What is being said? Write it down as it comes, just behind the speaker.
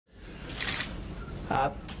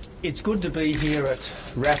It's good to be here at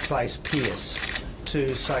RAF Base Pierce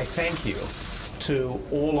to say thank you to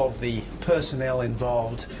all of the personnel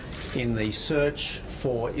involved in the search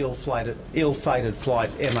for ill-fated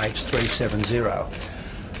flight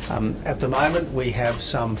MH370. At the moment we have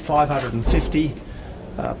some 550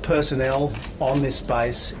 personnel on this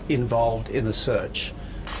base involved in the search,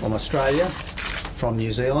 from Australia, from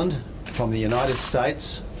New Zealand, from the United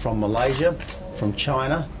States, from Malaysia, from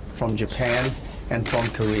China, from Japan and from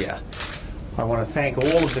Korea. I want to thank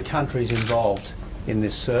all of the countries involved in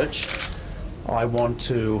this search. I want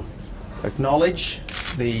to acknowledge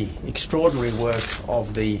the extraordinary work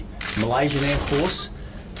of the Malaysian Air Force,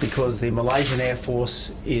 because the Malaysian Air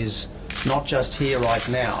Force is not just here right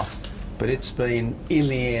now, but it's been in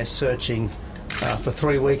the air searching for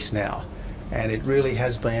 3 weeks now, and it really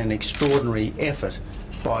has been an extraordinary effort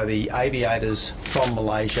by the aviators from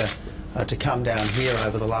Malaysia to come down here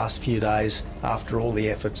over the last few days after all the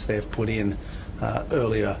efforts they've put in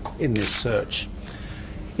earlier in this search.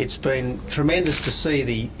 It's been tremendous to see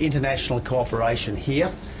the international cooperation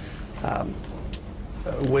here.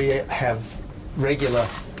 We have regular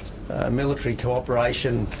military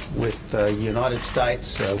cooperation with the United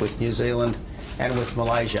States, with New Zealand and with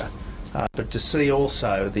Malaysia. But to see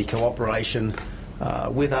also the cooperation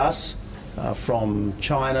with us from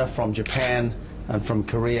China, from Japan and from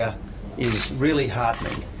Korea is really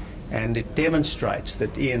heartening, and it demonstrates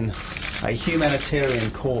that in a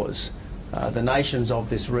humanitarian cause the nations of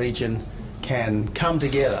this region can come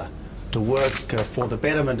together to work for the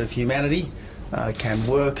betterment of humanity, can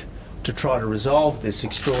work to try to resolve this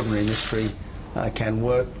extraordinary mystery, can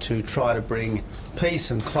work to try to bring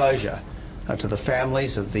peace and closure to the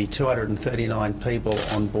families of the 239 people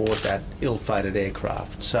on board that ill-fated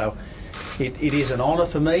aircraft. So it is an honour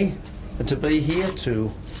for me to be here,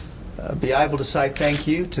 to be able to say thank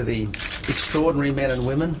you to the extraordinary men and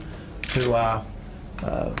women who are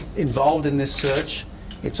involved in this search.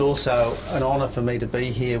 It's also an honour for me to be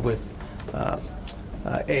here with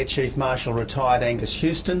Air Chief Marshal Retired Angus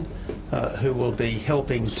Houston, who will be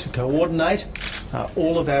helping to coordinate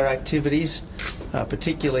all of our activities,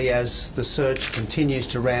 particularly as the search continues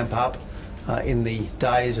to ramp up in the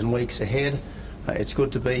days and weeks ahead. It's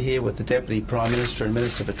good to be here with the Deputy Prime Minister and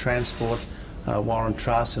Minister for Transport, Warren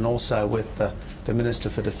Truss, and also with the Minister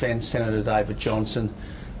for Defence, Senator David Johnson,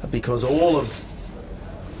 because all of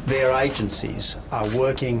their agencies are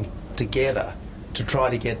working together to try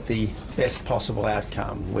to get the best possible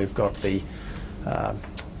outcome. We've got the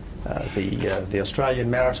Australian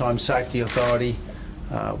Maritime Safety Authority,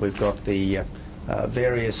 we've got the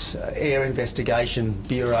various Air Investigation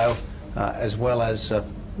Bureau, as well as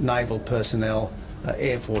naval personnel,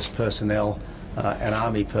 Air Force personnel and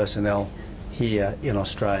Army personnel here in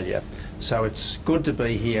Australia. So it's good to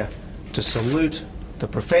be here to salute the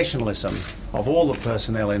professionalism of all the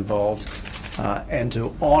personnel involved and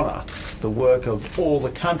to honour the work of all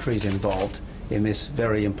the countries involved in this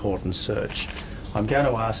very important search. I'm going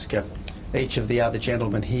to ask each of the other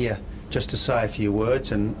gentlemen here just to say a few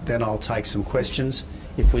words, and then I'll take some questions.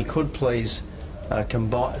 If we could please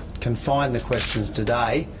confine the questions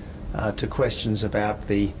today to questions about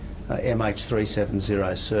the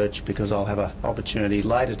MH370 search, because I'll have an opportunity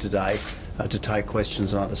later today to take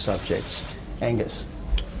questions on other subjects. Angus.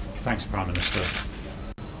 Thanks, Prime Minister.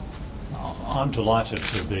 I'm delighted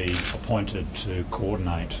to be appointed to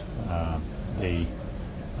coordinate the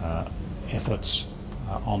efforts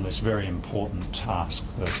on this very important task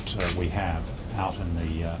that we have out in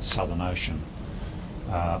the Southern Ocean.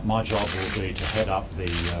 My job will be to head up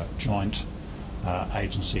the Joint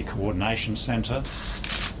Agency Coordination Centre.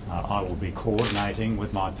 I will be coordinating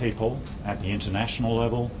with my people at the international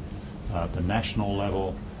level, the national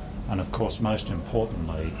level, and of course most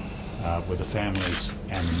importantly with the families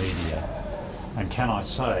and the media. And can I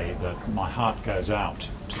say that my heart goes out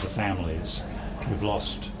to the families who've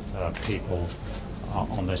lost people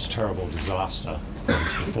on this terrible disaster that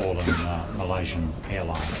has befallen Malaysian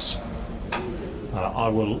Airlines. I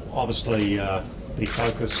will obviously be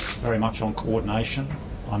focused very much on coordination.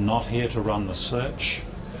 I'm not here to run the search.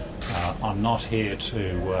 I'm not here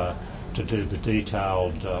to do the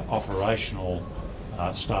detailed operational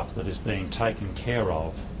stuff that is being taken care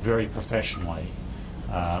of very professionally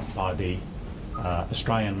by the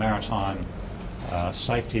Australian Maritime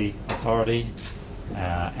Safety Authority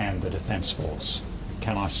and the Defence Force.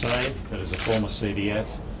 Can I say that as a former CDF,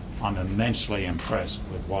 I'm immensely impressed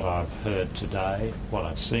with what I've heard today, what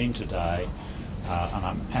I've seen today, and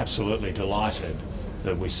I'm absolutely delighted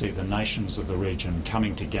that we see the nations of the region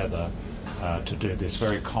coming together to do this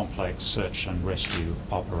very complex search and rescue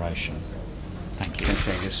operation. Thank you. Thanks,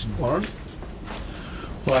 Angus. Warren?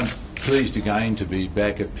 Well, I'm pleased again to be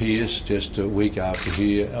back at Pierce just a week after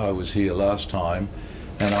I was here last time,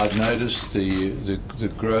 and I've noticed the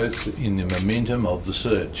growth in the momentum of the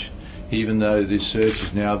search. Even though this search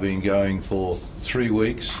has now been going for 3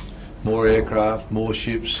 weeks, more aircraft, more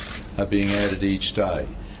ships are being added each day,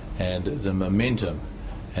 and the momentum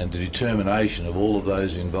and the determination of all of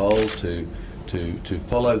those involved to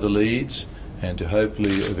follow the leads and to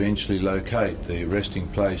hopefully eventually locate the resting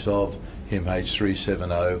place of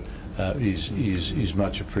MH370 is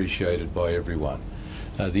much appreciated by everyone.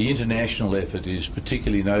 The international effort is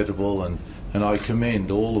particularly notable, and I commend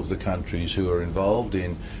all of the countries who are involved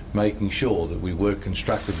in making sure that we work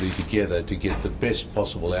constructively together to get the best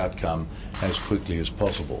possible outcome as quickly as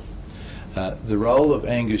possible. The role of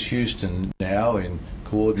Angus Houston now in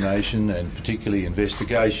coordination and particularly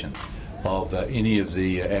investigation of any of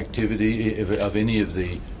the activity, of any of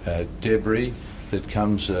the debris that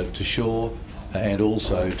comes to shore, and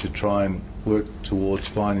also to try and work towards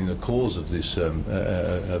finding the cause of this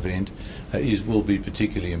event will be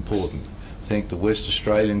particularly important. Thank the West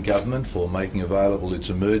Australian Government for making available its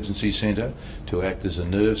emergency centre to act as a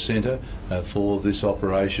nerve centre for this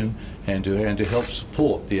operation, and to help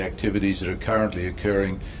support the activities that are currently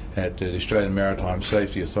occurring at the Australian Maritime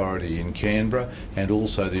Safety Authority in Canberra, and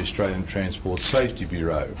also the Australian Transport Safety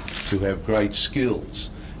Bureau, who have great skills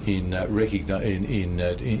in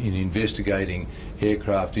investigating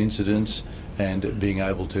aircraft incidents and being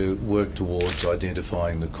able to work towards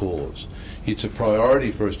identifying the cause. It's a priority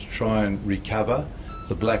for us to try and recover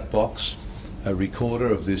the black box recorder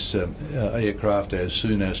of this aircraft as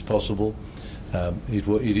soon as possible.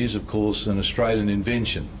 It is, of course, an Australian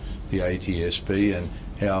invention, the ATSB,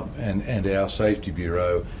 and our Safety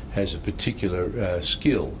Bureau has a particular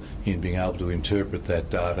skill in being able to interpret that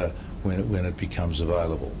data when it becomes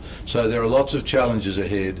available. So there are lots of challenges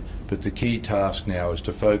ahead, but the key task now is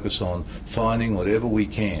to focus on finding whatever we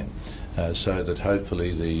can so that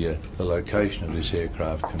hopefully the location of this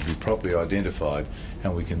aircraft can be properly identified,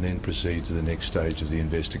 and we can then proceed to the next stage of the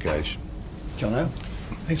investigation. Jono?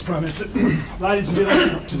 Thanks, Prime Minister. Ladies and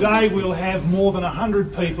gentlemen, today we'll have more than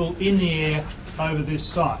 100 people in the air over this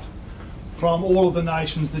site from all of the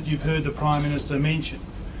nations that you've heard the Prime Minister mention.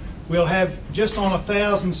 We'll have just on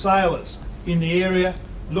 1,000 sailors in the area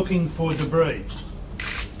looking for debris.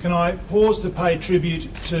 Can I pause to pay tribute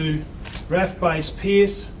to RAF Base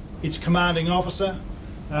Pierce, its commanding officer,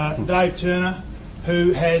 Dave Turner,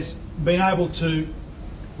 who has been able to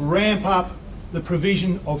ramp up the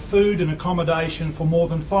provision of food and accommodation for more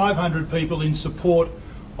than 500 people in support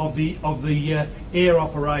of the air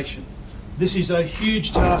operation. This is a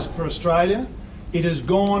huge task for Australia. It has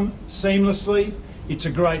gone seamlessly. It's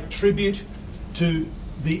a great tribute to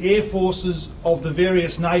the air forces of the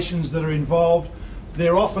various nations that are involved.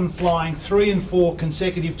 They're often flying 3 and 4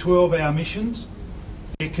 consecutive 12-hour missions.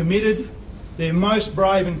 They're committed. They're most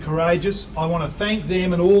brave and courageous. I want to thank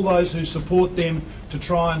them and all those who support them to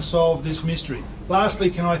try and solve this mystery. Lastly,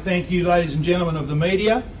 can I thank you, ladies and gentlemen of the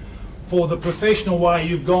media, for the professional way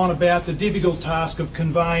you've gone about the difficult task of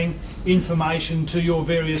conveying information to your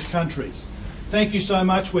various countries. Thank you so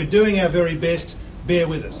much. We're doing our very best. Bear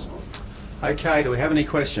with us. Okay, do we have any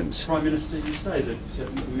questions? Prime Minister, you say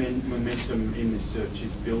that momentum in this search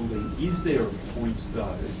is building. Is there a point,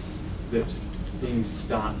 though, that things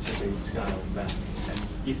start to be scaled back? And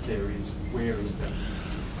if there is, where is that?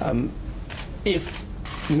 If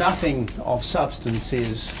nothing of substance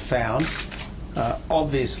is found,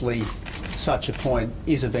 obviously such a point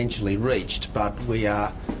is eventually reached, but we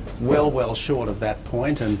are well short of that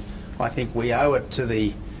point, and I think we owe it to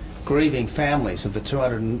the grieving families of the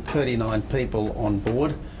 239 people on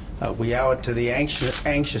board. We owe it to the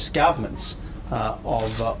anxious governments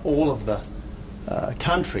of all of the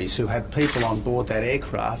countries who had people on board that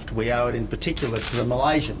aircraft. We owe it in particular to the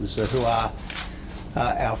Malaysians, who are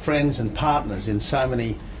our friends and partners in so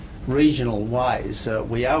many regional ways.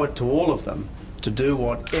 We owe it to all of them to do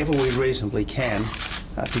whatever we reasonably can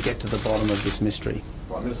to get to the bottom of this mystery.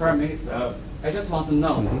 Prime Minister, I just want to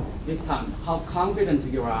know this time how confident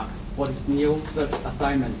you are for this new search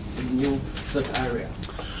assignment in new search area.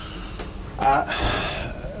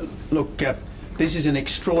 Look, this is an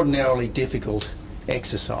extraordinarily difficult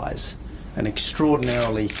exercise. An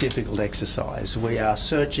extraordinarily difficult exercise. We are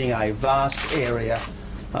searching a vast area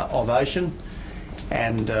of ocean,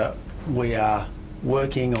 and we are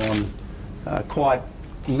working on quite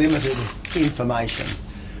limited information.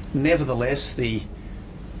 Nevertheless, the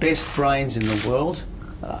best brains in the world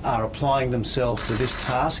are applying themselves to this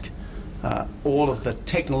task. All of the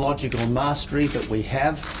technological mastery that we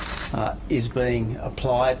have is being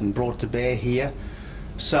applied and brought to bear here.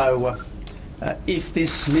 So if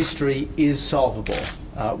this mystery is solvable,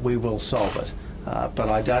 we will solve it. But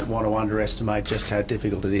I don't want to underestimate just how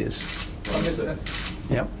difficult it is.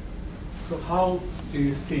 Yep. So how do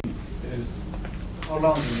you think how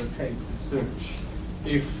long will it take to search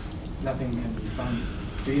if nothing can be found?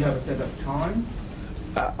 Do you have a set of time?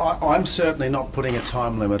 I'm certainly not putting a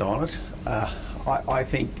time limit on it. I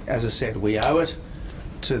think, as I said, we owe it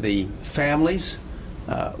to the families,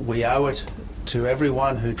 we owe it to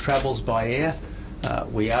everyone who travels by air,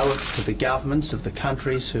 we owe it to the governments of the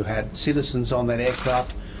countries who had citizens on that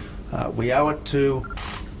aircraft, we owe it to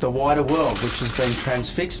the wider world, which has been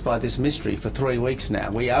transfixed by this mystery for 3 weeks now.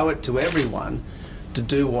 We owe it to everyone to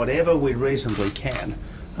do whatever we reasonably can,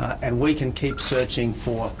 and we can keep searching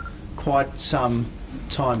for quite some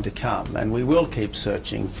time to come, and we will keep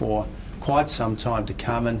searching for quite some time to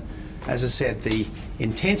come. And as I said, the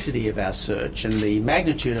intensity of our search and the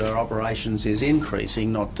magnitude of our operations is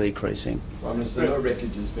increasing, not decreasing. Prime Minister, no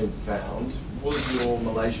wreckage has been found. Was your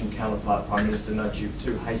Malaysian counterpart, Prime Minister Najib,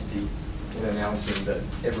 too hasty in announcing that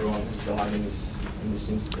everyone has died in this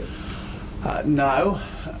incident? No.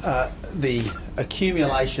 The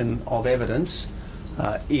accumulation of evidence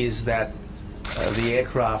is that the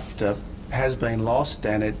aircraft has been lost,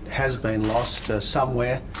 and it has been lost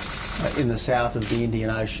somewhere in the south of the Indian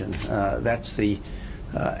Ocean. That's the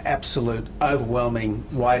absolute overwhelming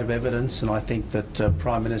weight of evidence, and I think that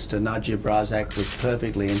Prime Minister Najib Razak was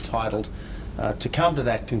perfectly entitled to come to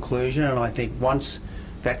that conclusion, and I think once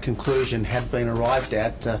that conclusion had been arrived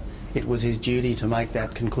at, it was his duty to make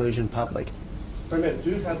that conclusion public. Prime Minister,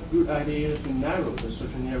 do you have good ideas to narrow the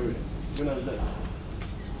searching area? You know that.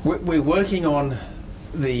 We're working on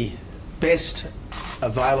the best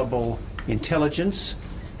available intelligence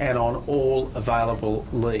and on all available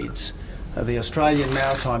leads. The Australian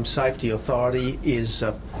Maritime Safety Authority is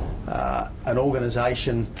an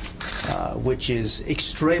organisation which is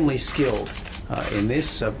extremely skilled in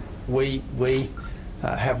this. We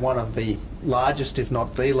have one of the largest, if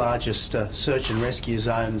not the largest, search and rescue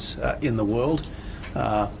zones in the world.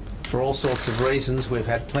 For all sorts of reasons, we've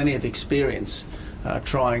had plenty of experience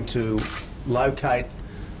trying to locate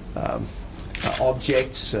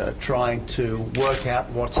objects, trying to work out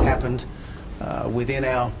what's happened within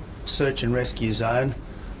our search and rescue zone.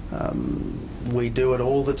 We do it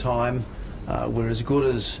all the time. We're as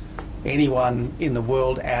good as anyone in the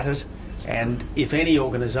world at it, and if any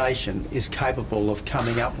organisation is capable of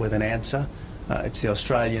coming up with an answer, it's the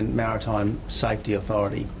Australian Maritime Safety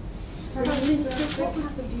Authority. What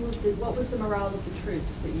was the morale of the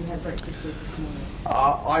troops that you had breakfast with this morning?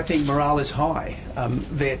 I think morale is high.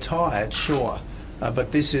 They're tired, sure,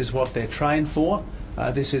 but this is what they're trained for,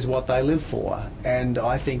 this is what they live for, and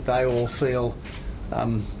I think they all feel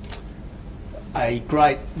a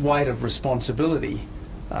great weight of responsibility,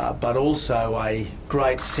 but also a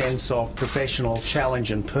great sense of professional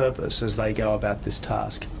challenge and purpose as they go about this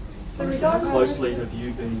task. So how closely have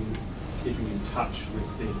you been keeping in touch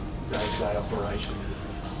with the day-to-day operations of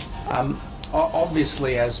this?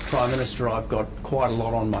 Obviously, as Prime Minister, I've got quite a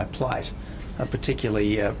lot on my plate,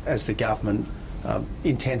 particularly as the government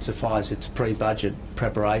intensifies its pre-budget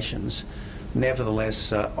preparations.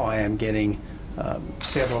 Nevertheless, I am getting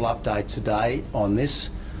several updates a day on this.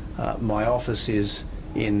 My office is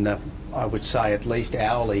in, I would say, at least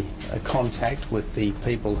hourly contact with the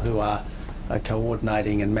people who are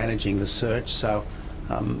coordinating and managing the search. So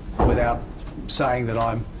without saying that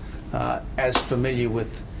I'm as familiar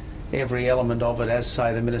with every element of it as,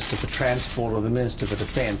 say, the Minister for Transport or the Minister for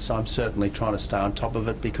Defence, I'm certainly trying to stay on top of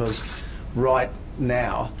it, because right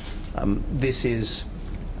now this is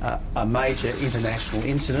a major international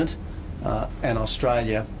incident, and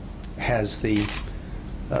Australia has the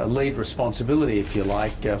lead responsibility, if you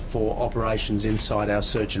like, for operations inside our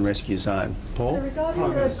search and rescue zone. Paul? So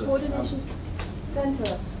regarding the coordination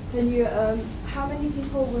centre, can you, how many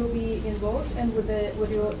people will be involved, and would they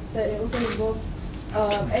also involve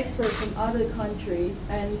experts from other countries,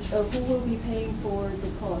 and who will be paying for the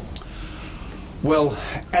cost? Well,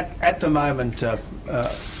 at the moment,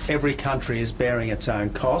 every country is bearing its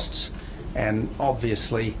own costs, and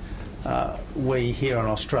obviously we here in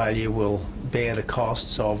Australia will bear the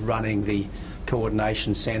costs of running the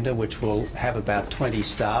coordination centre, which will have about 20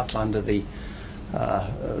 staff under the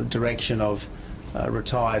direction of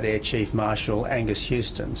retired Air Chief Marshal Angus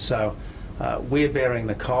Houston. So we're bearing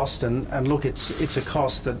the cost, and look, it's a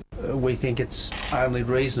cost that we think it's only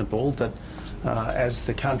reasonable that as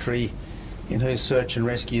the country in whose search and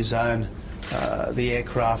rescue zone the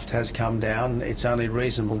aircraft has come down, it's only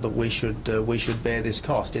reasonable that we should bear this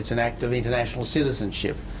cost. It's an act of international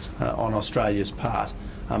citizenship on Australia's part.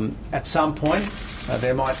 At some point,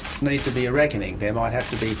 there might need to be a reckoning. There might have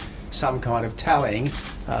to be some kind of tallying,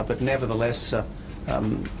 but nevertheless,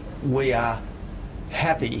 we are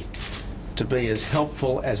happy to be as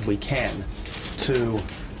helpful as we can to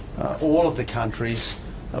all of the countries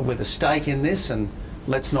with a stake in this. And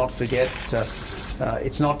let's not forget,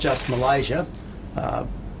 it's not just Malaysia.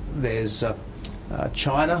 There's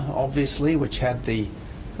China, obviously, which had the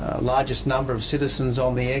largest number of citizens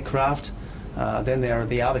on the aircraft. Then there are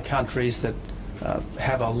the other countries that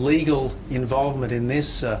have a legal involvement in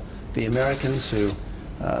this. The Americans who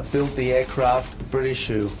built the aircraft, the British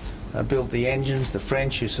who built the engines, the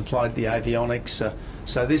French who supplied the avionics.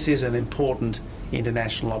 So this is an important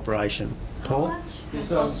international operation. Paul?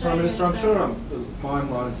 Yes, Prime Minister, I'm sure fine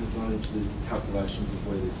minds have gone into the calculations of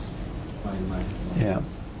where this plane may come. Yeah.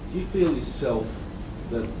 Do you feel yourself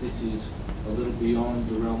that this is a little beyond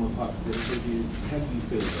the realm of hypothetical? How do you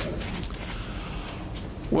feel about it?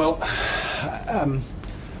 Well,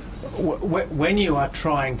 when you are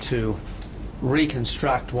trying to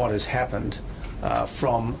reconstruct what has happened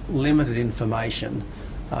from limited information,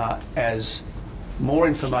 as more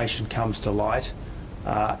information comes to light,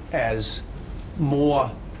 as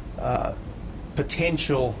more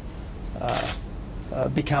potential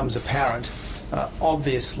becomes apparent,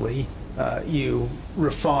 obviously you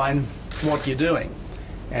refine what you're doing.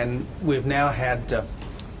 And we've now had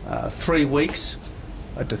 3 weeks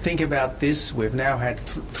to think about this. We've now had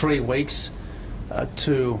 3 weeks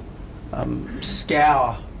to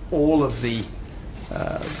scour all of the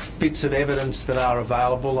bits of evidence that are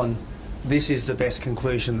available, and this is the best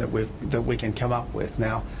conclusion that we can come up with.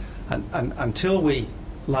 Now, until we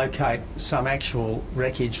locate some actual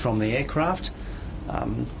wreckage from the aircraft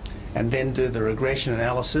and then do the regression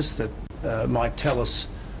analysis that might tell us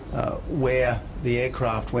where the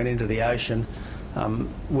aircraft went into the ocean,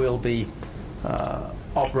 we'll be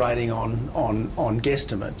operating on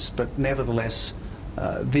guesstimates. But nevertheless,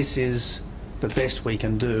 this is the best we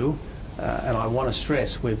can do, and I want to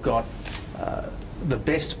stress we've got the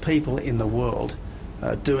best people in the world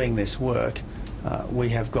doing this work. We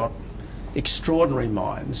have got extraordinary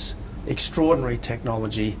minds, extraordinary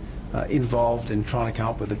technology involved in trying to come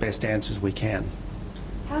up with the best answers we can.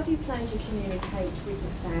 How do you plan to communicate with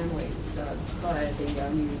the families via the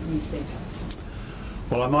new centre?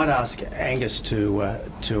 Well, I might ask Angus to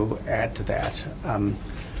add to that.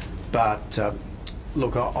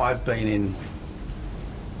 Look, I've been in.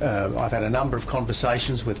 I've had a number of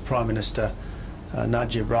conversations with Prime Minister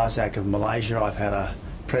Najib Razak of Malaysia. I've had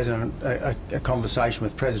a conversation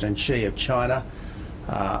with President Xi of China.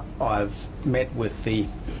 I've met with the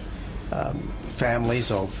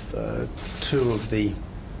families of 2 of the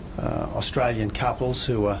Australian couples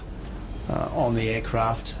who were on the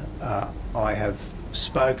aircraft. I have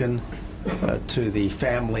spoken to the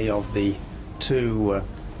family of the 2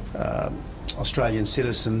 Australian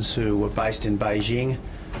citizens who were based in Beijing.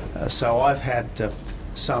 So I've had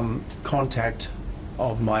some contact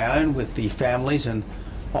of my own with the families, and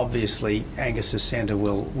obviously Angus's centre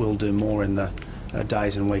will do more in the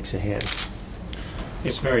days and weeks ahead.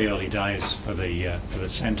 It's very early days for the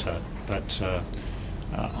centre, but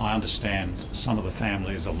I understand some of the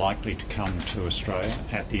families are likely to come to Australia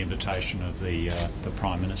at the invitation of the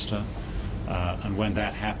Prime Minister, and when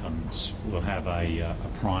that happens, we'll have a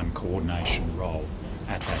prime coordination role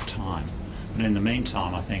at that time. But in the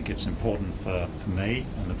meantime, I think it's important for me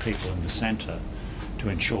and the people in the centre to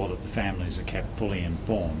ensure that the families are kept fully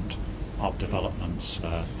informed of developments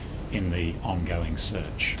in the ongoing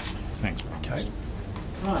search. Thanks, Prime Minister.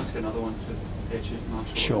 Can I ask another one to Air Chief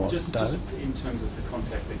Marshal? Sure, just in terms of the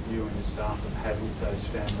contact that you and your staff have had with those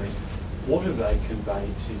families, what have they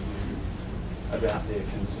conveyed to you about their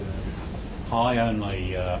concerns? I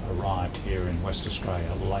only arrived here in West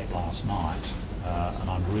Australia late last night, and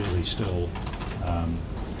I'm really still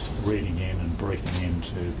reading in and briefing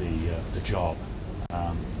into the job.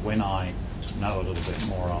 When I know a little bit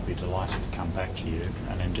more, I'll be delighted to come back to you,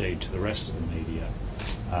 and indeed to the rest of the media.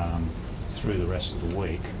 Through the rest of the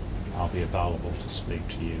week, I'll be available to speak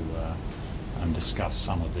to you and discuss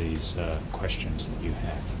some of these questions that you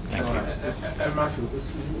have. Thank you. Marshal,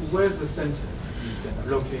 where's the centre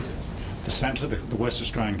located? The centre, the West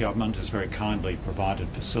Australian Government has very kindly provided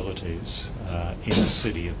facilities in the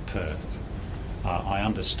city of Perth. I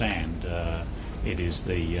understand it is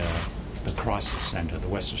the crisis centre, the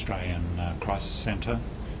West Australian Crisis Centre,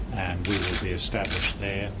 and we will be established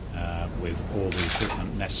there with all the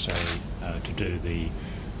equipment necessary to do the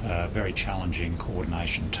very challenging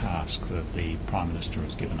coordination task that the Prime Minister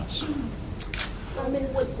has given us. I mean,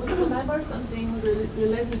 whenever something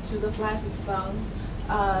related to the flight is found,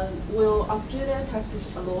 will Australia test it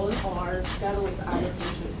alone or together with other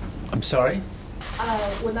countries? I'm sorry?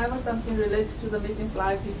 Whenever something related to the missing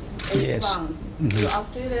flight is found, will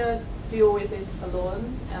Australia deal with it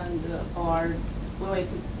alone, and or will it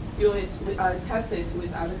test it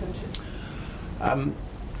with other countries?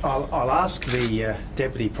 I'll ask the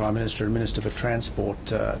Deputy Prime Minister and Minister for Transport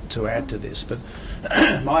to add to this, but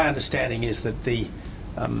my understanding is that the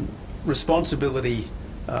responsibility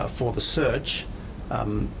for the search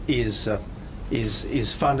is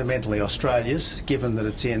fundamentally Australia's, given that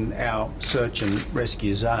it's in our search and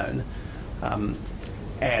rescue zone,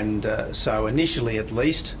 and so initially at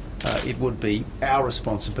least it would be our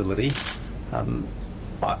responsibility.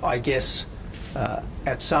 I guess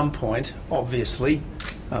at some point, obviously,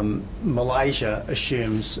 Malaysia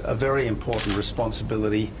assumes a very important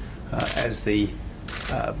responsibility as the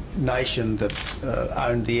nation that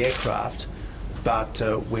owned the aircraft, but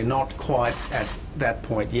we're not quite at that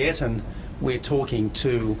point yet, and we're talking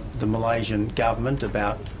to the Malaysian government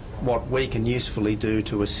about what we can usefully do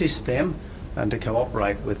to assist them and to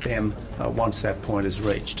cooperate with them once that point is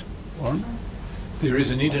reached. Warren? There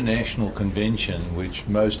is an international convention which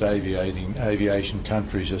most aviation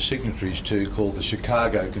countries are signatories to, called the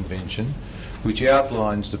Chicago Convention, which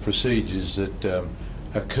outlines the procedures that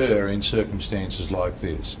occur in circumstances like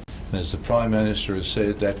this. And as the Prime Minister has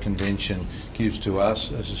said, that convention gives to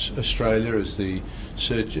us, as Australia, as the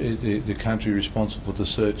country responsible for the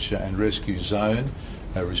search and rescue zone,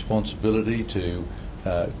 a responsibility to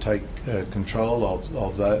take control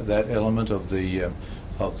of that element of the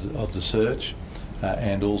search.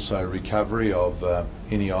 And also recovery of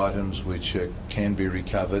any items which can be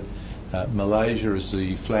recovered. Malaysia, as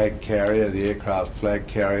the flag carrier, the aircraft flag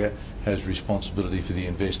carrier, has responsibility for the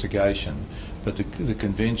investigation. But the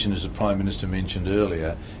convention, as the Prime Minister mentioned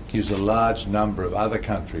earlier, gives a large number of other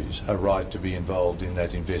countries a right to be involved in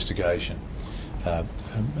that investigation.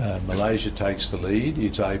 Malaysia takes the lead.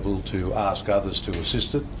 It's able to ask others to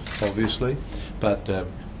assist it, obviously, but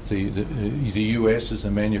the US is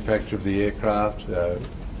the manufacturer of the aircraft, the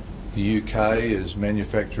UK is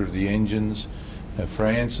manufacturer of the engines,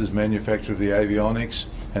 France is manufacturer of the avionics,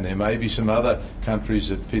 and there may be some other countries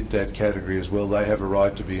that fit that category as well. They have a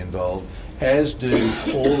right to be involved, as do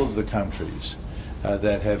all of the countries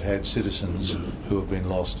that have had citizens who have been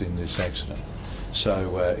lost in this accident.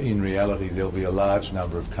 So in reality there'll be a large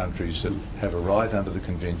number of countries that have a right under the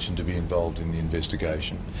convention to be involved in the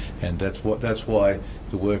investigation, and that's why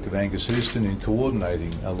the work of Angus Houston in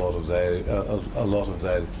coordinating a lot of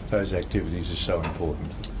those activities is so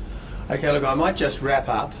important. Okay, look, I might just wrap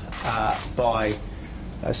up by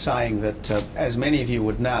saying that as many of you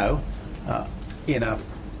would know, in a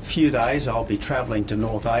few days I'll be travelling to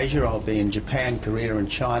North Asia. I'll be in Japan, Korea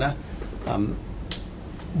and China.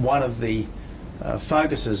 One of the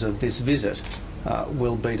focuses of this visit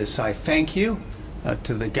will be to say thank you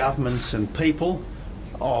to the governments and people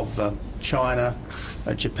of China,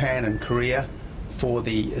 Japan and Korea for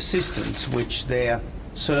the assistance which their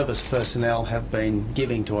service personnel have been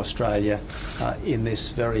giving to Australia in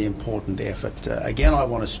this very important effort. Again, I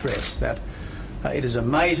want to stress that it is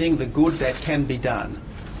amazing the good that can be done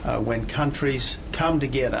when countries come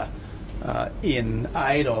together in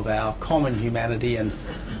aid of our common humanity, and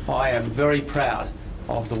I am very proud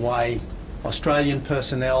of the way Australian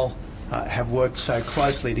personnel have worked so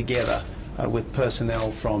closely together with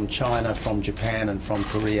personnel from China, from Japan and from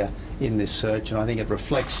Korea in this search, and I think it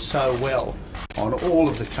reflects so well on all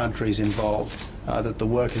of the countries involved that the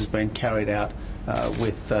work has been carried out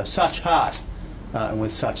with such heart and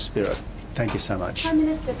with such spirit. Thank you so much. Prime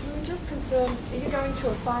Minister, can you just confirm, are you going to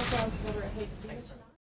a 5,000 overhead?